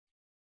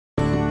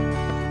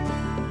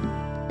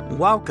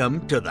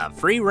welcome to the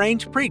Free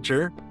Range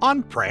Preacher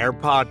on Prayer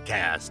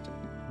Podcast.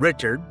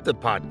 Richard, the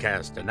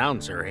podcast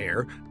announcer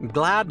here,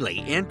 gladly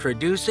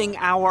introducing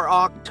our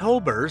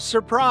October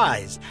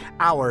surprise.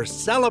 Our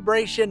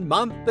celebration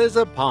month is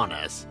upon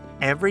us.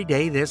 Every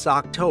day this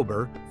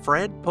October,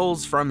 Fred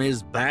pulls from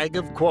his bag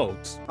of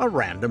quotes a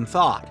random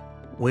thought.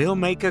 We'll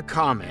make a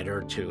comment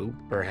or two,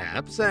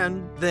 perhaps,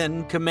 and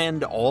then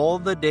commend all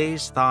the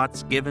day's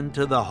thoughts given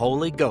to the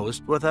Holy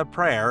Ghost with a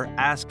prayer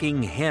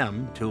asking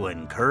Him to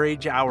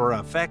encourage our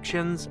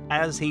affections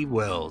as He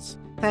wills.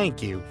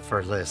 Thank you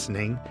for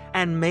listening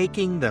and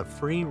making the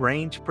Free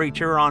Range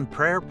Preacher on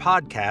Prayer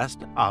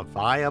podcast a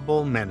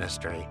viable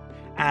ministry.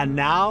 And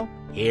now,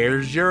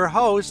 here's your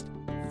host,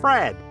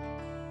 Fred.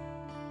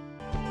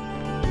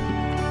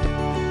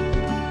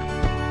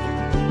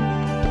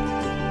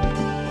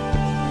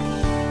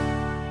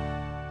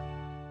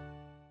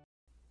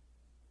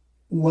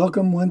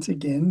 Welcome once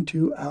again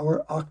to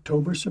our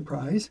October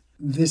surprise.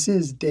 This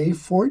is day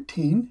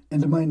 14,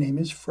 and my name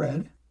is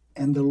Fred,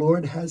 and the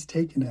Lord has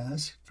taken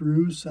us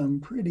through some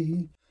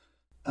pretty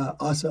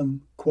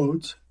awesome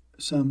quotes,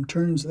 some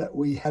turns that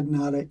we had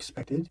not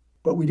expected,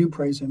 but we do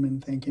praise Him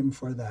and thank Him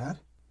for that.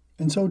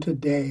 And so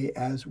today,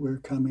 as we're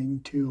coming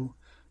to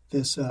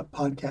this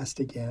podcast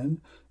again,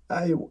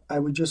 I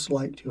would just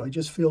like to, I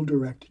just feel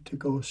directed to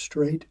go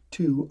straight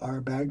to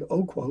our bag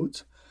o'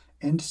 quotes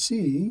and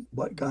see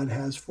what God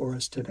has for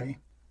us today.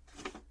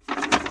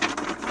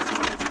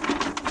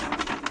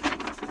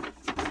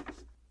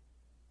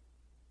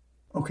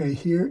 Okay,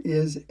 here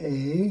is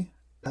a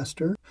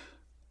pastor,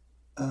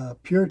 a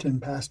Puritan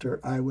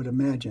pastor, I would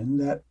imagine,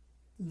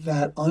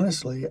 that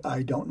honestly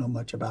I don't know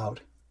much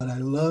about, but I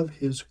love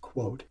his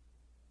quote.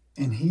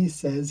 And he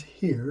says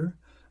here,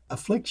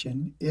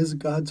 "Affliction is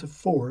God's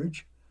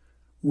forge,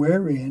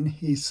 wherein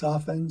He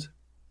softens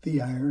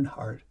the iron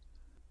heart."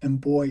 And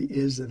boy,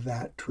 is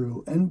that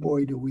true. And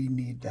boy, do we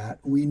need that.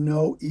 We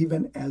know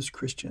even as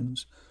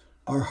Christians,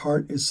 our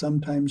heart is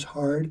sometimes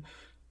hard.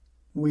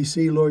 We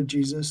see, Lord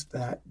Jesus,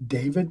 that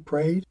David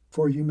prayed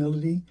for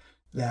humility,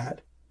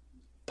 that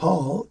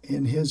Paul,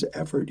 in his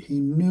effort, he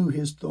knew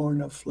his thorn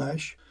of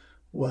flesh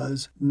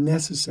was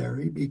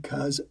necessary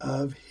because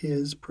of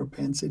his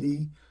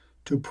propensity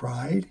to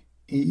pride,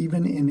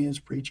 even in his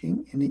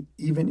preaching and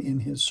even in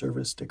his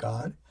service to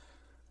God,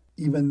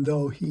 even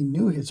though he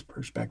knew his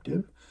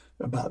perspective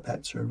about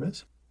that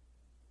service.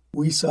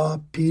 We saw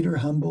Peter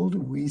humbled.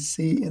 We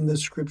see in the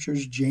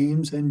scriptures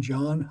James and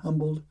John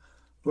humbled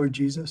Lord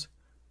Jesus.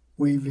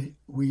 We've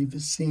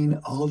seen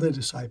all the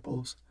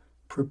disciples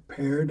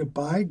prepared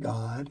by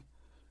God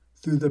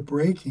through the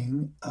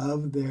breaking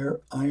of their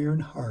iron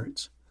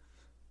hearts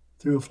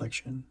through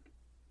affliction.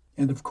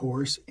 And of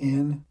course,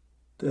 in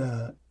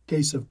the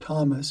case of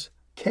Thomas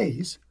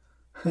Case,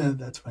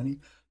 that's funny,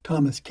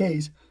 Thomas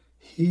Case,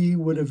 he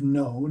would have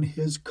known,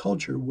 his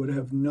culture would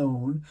have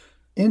known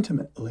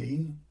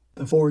intimately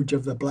the forge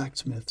of the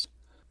blacksmiths.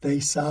 They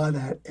saw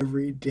that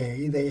every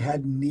day. They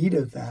had need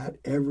of that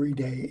every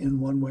day in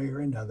one way or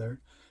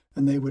another.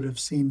 And they would have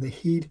seen the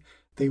heat.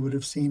 They would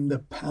have seen the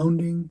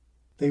pounding.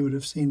 They would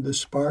have seen the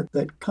spark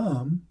that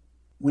come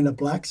when a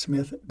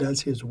blacksmith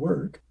does his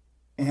work.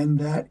 And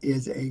that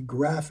is a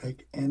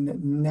graphic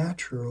and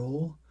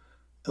natural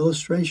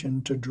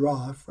illustration to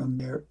draw from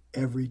their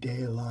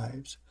everyday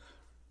lives.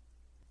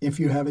 If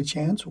you have a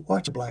chance,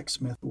 watch a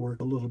blacksmith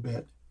work a little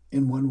bit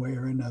in one way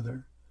or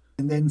another,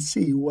 and then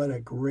see what a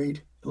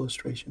great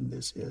illustration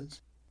this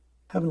is.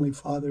 Heavenly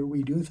Father,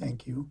 we do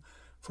thank You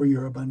for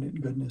Your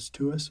abundant goodness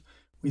to us.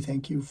 We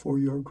thank You for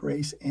Your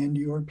grace and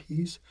Your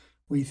peace.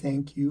 We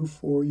thank You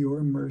for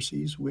Your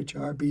mercies, which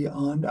are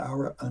beyond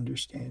our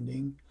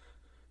understanding.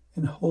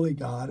 And Holy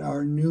God,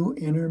 our new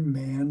inner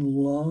man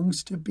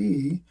longs to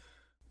be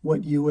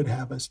what You would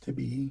have us to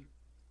be.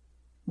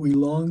 We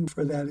long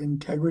for that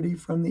integrity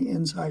from the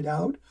inside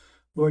out.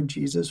 Lord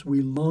Jesus,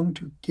 we long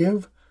to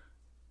give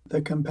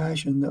the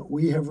compassion that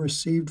we have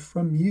received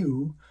from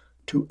You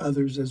to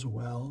others as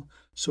well.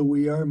 So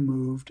we are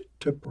moved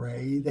to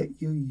pray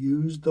that You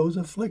use those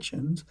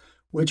afflictions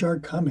which are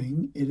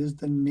coming. It is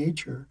the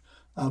nature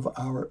of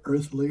our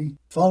earthly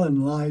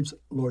fallen lives,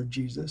 Lord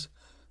Jesus,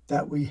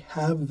 that we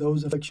have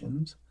those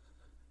afflictions.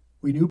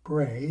 We do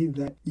pray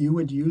that You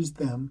would use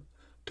them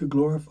to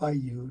glorify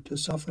You, to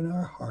soften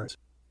our hearts,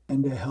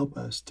 and to help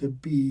us to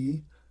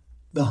be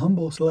the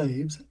humble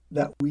slaves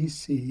that we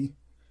see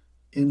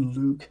in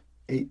Luke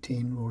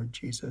 18, Lord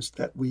Jesus,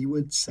 that we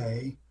would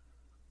say,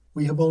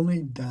 we have only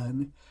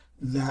done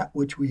that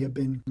which we have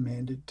been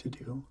commanded to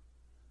do.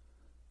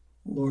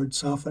 Lord,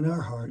 soften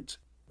our hearts,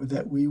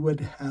 that we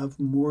would have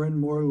more and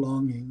more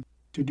longing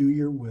to do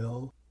Your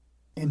will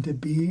and to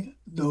be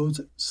those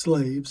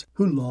slaves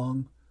who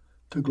long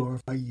to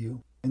glorify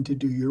You and to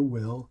do Your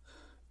will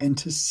and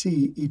to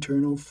see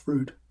eternal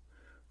fruit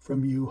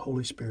from You,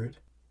 Holy Spirit.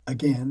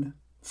 Again,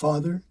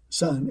 Father,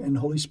 Son, and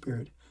Holy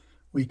Spirit,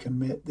 we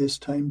commit this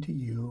time to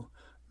You.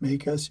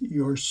 Make us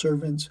Your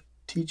servants.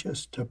 Teach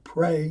us to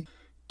pray.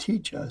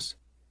 Teach us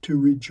to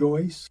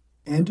rejoice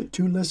and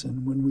to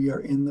listen when we are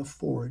in the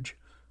forge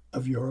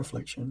of Your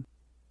affliction.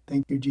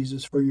 Thank you,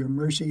 Jesus, for your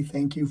mercy.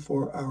 Thank you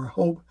for our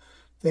hope.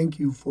 Thank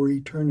you for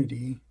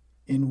eternity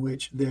in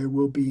which there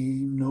will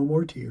be no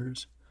more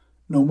tears,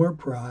 no more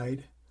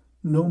pride,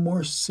 no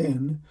more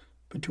sin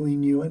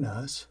between you and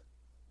us.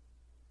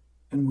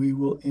 And we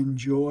will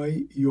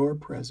enjoy your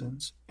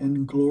presence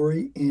and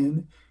glory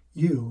in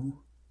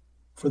you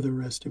for the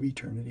rest of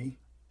eternity.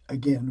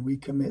 Again, we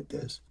commit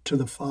this to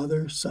the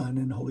Father, Son,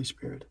 and Holy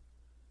Spirit.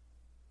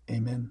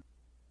 Amen.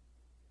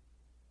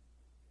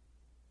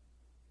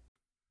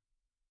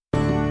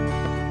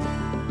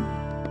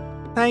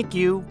 Thank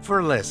you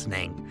for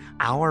listening.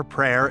 Our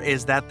prayer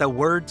is that the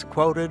words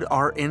quoted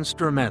are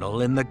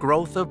instrumental in the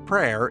growth of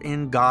prayer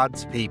in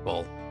God's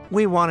people.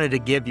 We wanted to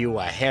give you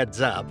a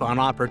heads up on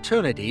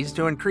opportunities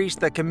to increase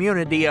the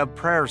community of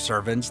prayer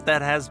servants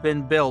that has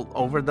been built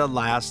over the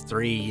last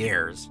 3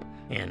 years.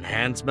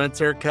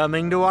 Enhancements are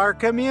coming to our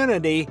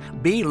community.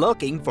 Be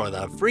looking for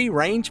the Free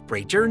Range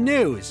Preacher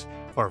News.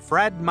 For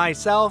Fred and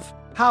myself,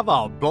 have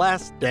a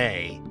blessed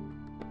day.